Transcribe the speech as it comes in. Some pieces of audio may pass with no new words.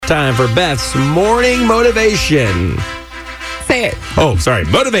time for Beth's Morning Motivation. Say it. Oh, sorry.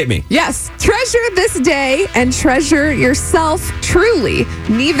 Motivate me. Yes. Treasure this day and treasure yourself truly.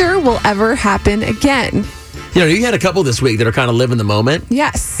 Neither will ever happen again. You know, you had a couple this week that are kind of living the moment.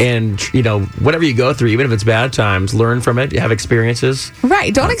 Yes. And, you know, whatever you go through, even if it's bad times, learn from it. You have experiences.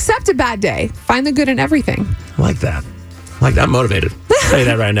 Right. Don't accept a bad day. Find the good in everything. I like that. I'm motivated. I'll tell you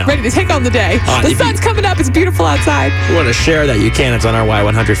that right now. Ready to take on the day. The sun's coming up. It's beautiful outside. If you want to share that, you can. It's on our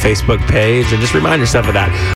Y100 Facebook page. And just remind yourself of that.